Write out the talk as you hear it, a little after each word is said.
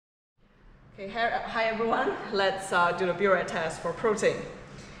Okay, hi everyone. Let's do the Biuret test for protein.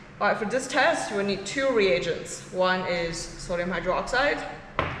 All right, for this test, you will need two reagents. One is sodium hydroxide,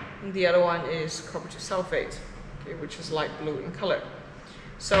 and the other one is copper 2 sulfate, okay, which is light blue in color.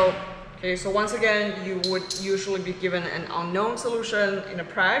 So once again, you would usually be given an unknown solution in a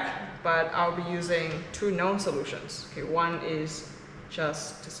preg, but I'll be using two known solutions. Okay, one is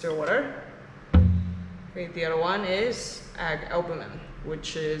just distilled water. Okay, the other one is ag albumin,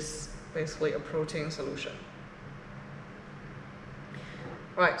 which is basically a protein solution.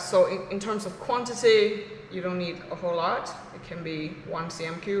 Right, so in terms of quantity, you don't need a whole lot. It can be 1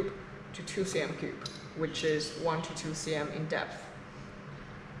 cm cube to 2 cm cube, which is 1 to 2 cm in depth.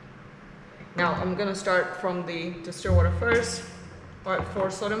 Now I'm going to start from the distilled water first. All right,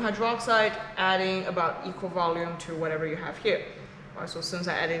 for sodium hydroxide, adding about equal volume to whatever you have here. All right, so since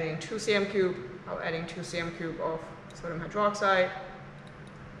I added in 2 cm cube, I'll add in 2 cm cube of sodium hydroxide.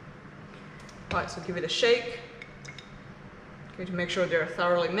 All right, so give it a shake, okay, to make sure they're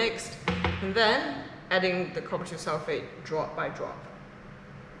thoroughly mixed, and then adding the copper 2 sulfate drop by drop.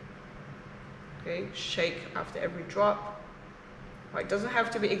 Okay, shake after every drop. All right, it doesn't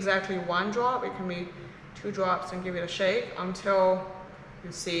have to be exactly one drop, it can be 2 drops, and give it a shake until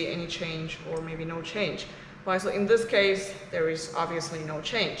you see any change or maybe no change. All right, so in this case, there is obviously no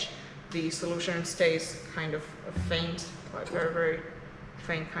change. The solution stays kind of a faint, very, very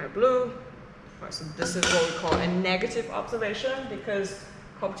faint kind of blue. Right, so this is what we call a negative observation because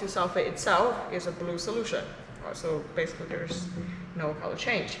copper 2 sulfate itself is a blue solution. Right, so basically there's no color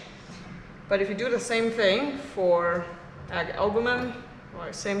change. But if you do the same thing for ag albumin,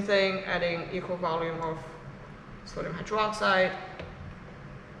 right, same thing, adding equal volume of sodium hydroxide.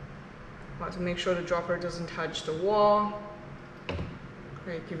 Right, so make sure the dropper doesn't touch the wall.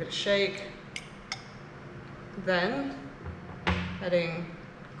 Okay, give it a shake. Then adding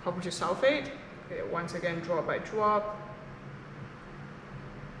copper 2 sulfate. Okay, once again, drop by drop.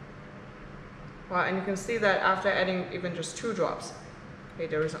 Wow, and you can see that after adding even just 2 drops, okay,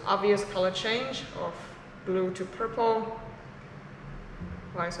 there is an obvious color change of blue to purple.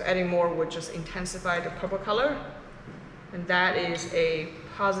 Right, so adding more would just intensify the purple color, and that is a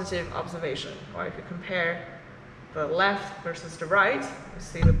positive observation. Right, if you compare the left versus the right, you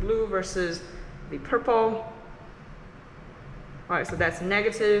see the blue versus the purple. All right, so that's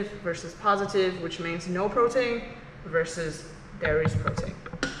negative versus positive, which means no protein versus there is protein.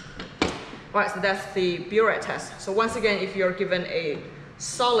 All right, so that's the Biuret test. So once again, if you're given a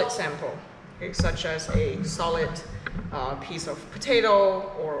solid sample, okay, such as a solid piece of potato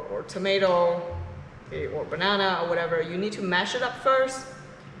or tomato, okay, or banana or whatever, you need to mash it up first,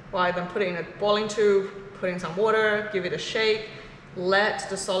 right, then put it in a boiling tube, put in some water, give it a shake, let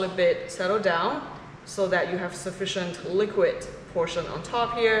the solid bit settle down so that you have sufficient liquid portion on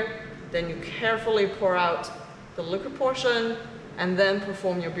top here. Then you carefully pour out the liquid portion and then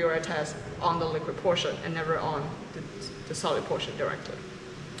perform your Biuret test on the liquid portion and never on the solid portion directly.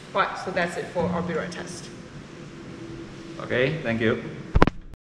 Right, so that's it for our Biuret test. Okay, thank you.